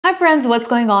Hi friends, what's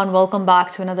going on? Welcome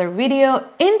back to another video.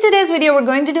 In today's video, we're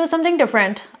going to do something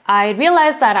different. I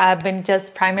realized that I've been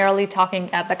just primarily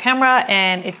talking at the camera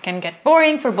and it can get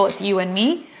boring for both you and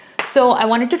me. So I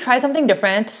wanted to try something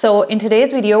different. So in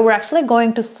today's video, we're actually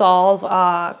going to solve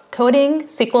a coding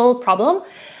SQL problem.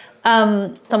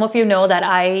 Some of you know that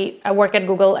I work at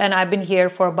Google and I've been here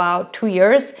for about 2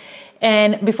 years.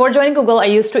 And before joining Google, I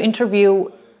used to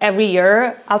interview every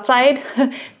year outside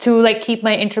to keep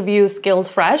my interview skills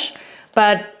fresh.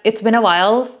 But it's been a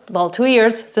while, well, 2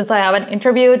 years since I haven't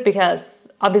interviewed because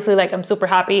obviously I'm super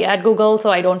happy at Google,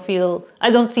 so I don't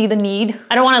see the need.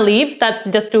 I don't want to leave. That's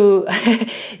just to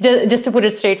just to put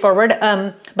it straightforward.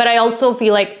 But I also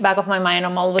feel back of my mind,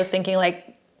 I'm always thinking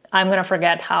I'm gonna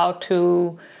forget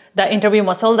the interview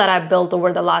muscle that I've built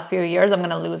over the last few years. I'm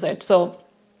gonna lose it. So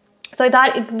I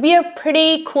thought it'd be a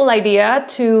pretty cool idea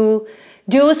to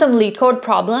do some LeetCode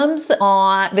problems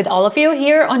with all of you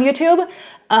here on YouTube.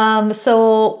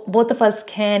 So both of us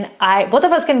can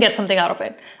get something out of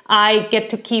it. I get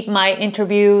to keep my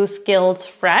interview skills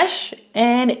fresh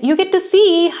and you get to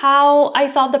see how I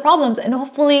solve the problems. And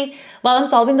hopefully while I'm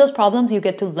solving those problems, you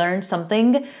get to learn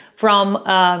something from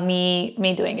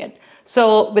me doing it.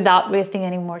 So without wasting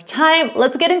any more time,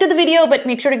 let's get into the video, but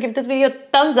make sure to give this video a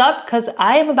thumbs up because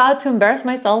I am about to embarrass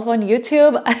myself on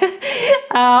YouTube.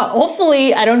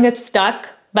 Hopefully I don't get stuck,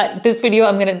 but this video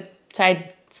I'm gonna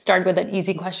start with an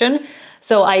easy question.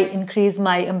 So I increase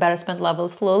my embarrassment level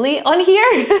slowly on here.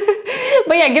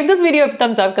 But yeah, give this video a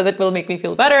thumbs up because it will make me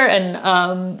feel better,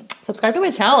 and subscribe to my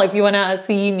channel if you want to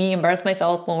see me embarrass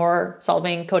myself more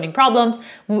solving coding problems.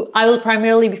 I will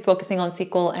primarily be focusing on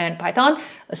SQL and Python,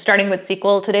 starting with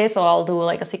SQL today. So I'll do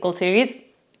a SQL series.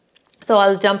 So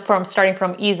I'll jump starting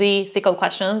from easy SQL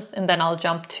questions, and then I'll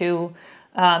jump to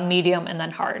medium and then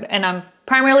hard. And I'm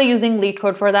primarily using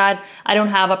LeetCode for that. I don't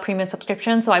have a premium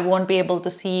subscription, so I won't be able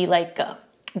to see the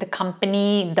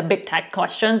big tech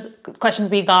questions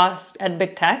we got at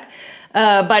big tech.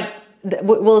 But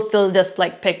we'll still just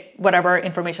pick whatever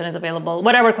information is available,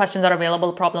 whatever questions are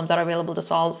available, problems are available to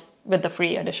solve with the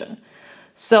free edition.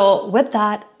 So with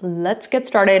that, let's get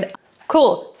started.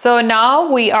 Cool. So now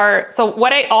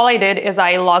all I did is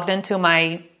I logged into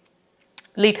my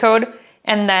LeetCode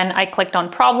and then I clicked on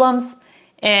problems.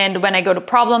 And when I go to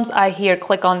problems, I here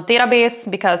click on database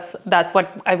because that's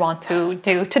what I want to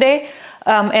do today.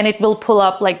 And it will pull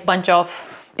up bunch of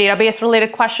database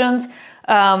related questions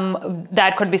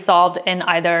that could be solved in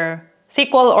either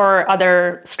SQL or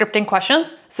other scripting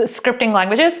questions, so scripting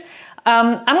languages.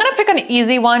 I'm gonna pick an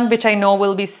easy one, which I know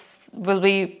will be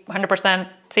 100%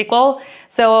 SQL.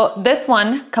 So this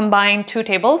one, combine two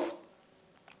tables.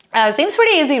 Seems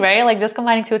pretty easy, right? Just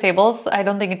combining two tables. I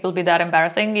don't think it will be that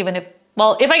embarrassing, even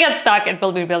if I get stuck, it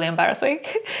will be really embarrassing.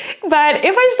 But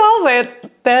if I solve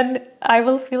it, then I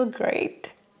will feel great.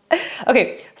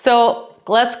 Okay, so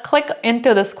let's click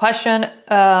into this question.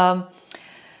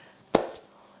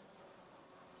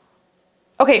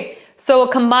 Okay, so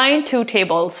combine two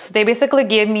tables. They basically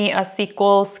gave me a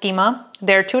SQL schema.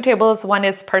 There are two tables. One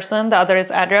is person, the other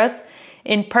is address.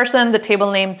 In person, the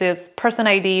table names is person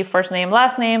ID, first name,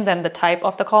 last name, then the type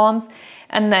of the columns.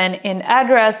 And then in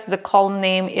address, the column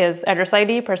name is address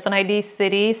ID, person ID,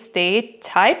 city, state,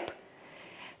 type.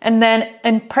 And then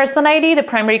in person ID, the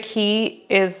primary key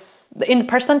is, in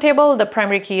person table, the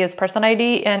primary key is person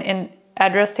ID, and in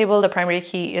address table, the primary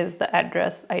key is the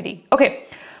address ID. Okay,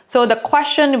 so the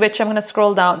question, which I'm gonna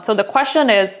scroll down. So the question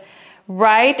is,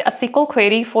 write a SQL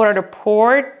query for a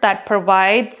report that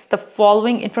provides the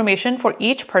following information for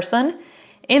each person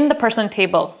in the person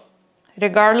table,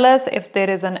 regardless if there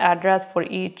is an address for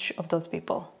each of those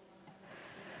people.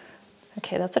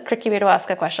 Okay, that's a tricky way to ask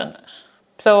a question.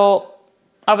 So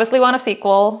obviously want a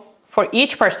SQL for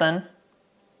each person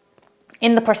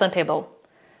in the person table,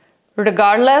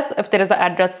 regardless if there is an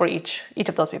address for each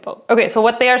of those people. Okay, so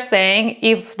what they are saying,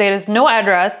 if there is no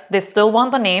address, they still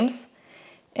want the names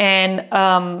and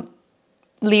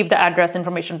leave the address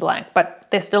information blank, but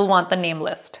they still want the name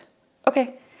list.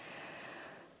 Okay.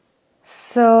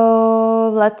 So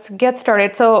let's get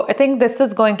started. So I think this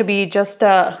is going to be just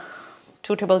a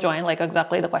two table join,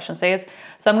 exactly the question says.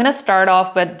 So I'm gonna start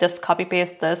off with just copy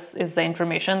paste. This is the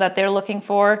information that they're looking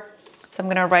for. So I'm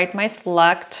gonna write my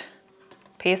select,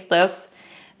 paste this,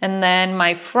 and then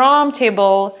my from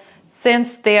table,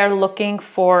 since they are looking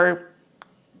for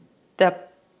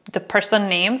the person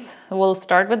names, we'll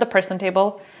start with the person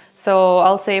table. So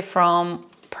I'll say from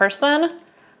person,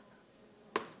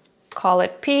 call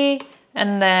it P,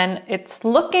 and then it's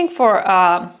looking for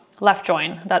a left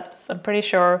join. I'm pretty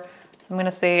sure. I'm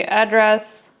gonna say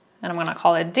address, and I'm gonna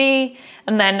call it D,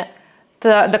 and then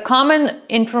The common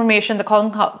information, the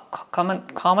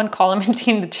common column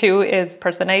between the two is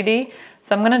person ID.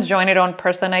 So I'm going to join it on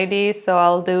person ID. So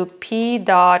I'll do p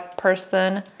dot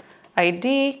person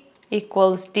ID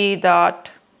equals d dot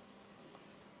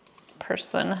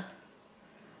person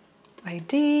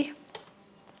ID.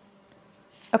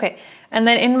 Okay, and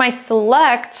then in my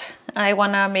select, I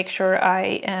want to make sure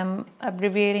I am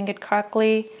abbreviating it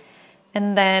correctly.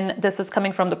 And then this is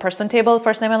coming from the person table,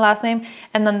 first name and last name.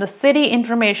 And then the city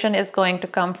information is going to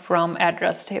come from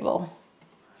address table.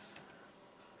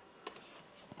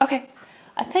 Okay,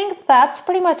 I think that's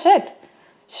pretty much it.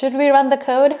 Should we run the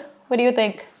code? What do you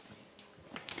think?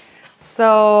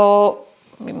 So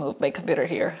let me move my computer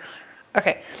here.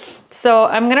 Okay, so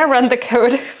I'm gonna run the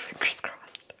code. Fingers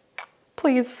crossed.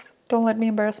 Please don't let me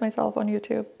embarrass myself on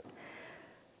YouTube.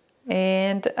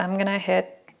 And I'm gonna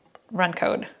hit run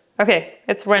code. Okay,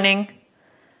 it's running.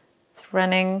 It's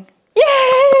running. Yay!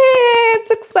 It's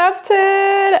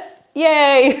accepted.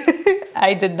 Yay!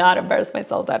 I did not embarrass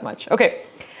myself that much. Okay,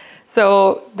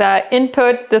 so the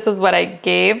input, this is what I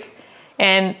gave,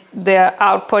 and the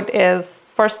output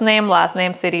is first name, last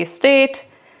name, city, state.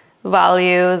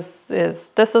 Values is,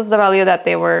 this is the value that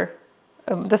they were,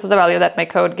 this is the value that my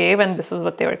code gave, and this is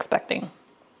what they were expecting.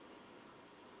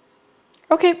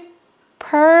 Okay,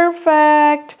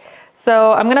 perfect.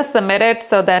 So I'm gonna submit it,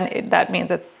 so then that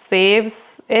means it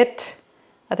saves it.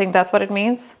 I think that's what it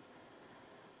means.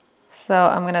 So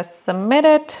I'm gonna submit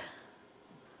it.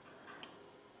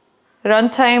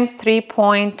 Runtime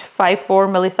 3.54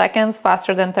 milliseconds,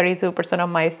 faster than 32% of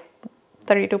my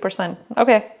 32%.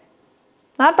 Okay,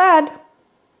 not bad,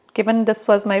 given this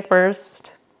was my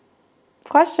first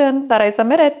question that I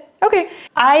submitted. Okay,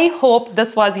 I hope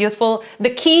this was useful.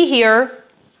 The key here,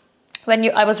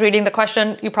 when I was reading the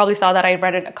question, you probably saw that I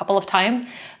read it a couple of times.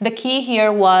 The key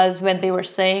here was when they were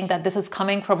saying that this is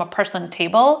coming from a person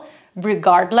table,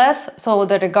 regardless. So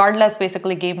the regardless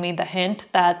basically gave me the hint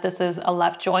that this is a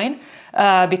left join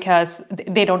because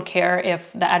they don't care if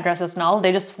the address is null.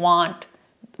 They just want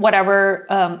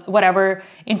whatever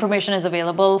information is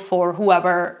available for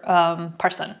whoever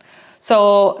person.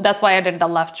 So that's why I did the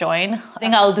left join. I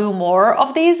think I'll do more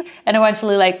of these and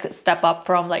eventually like step up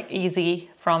from like easy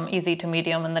to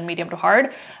medium and then medium to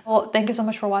hard. Well, thank you so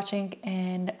much for watching,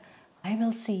 and I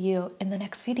will see you in the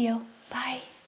next video. Bye.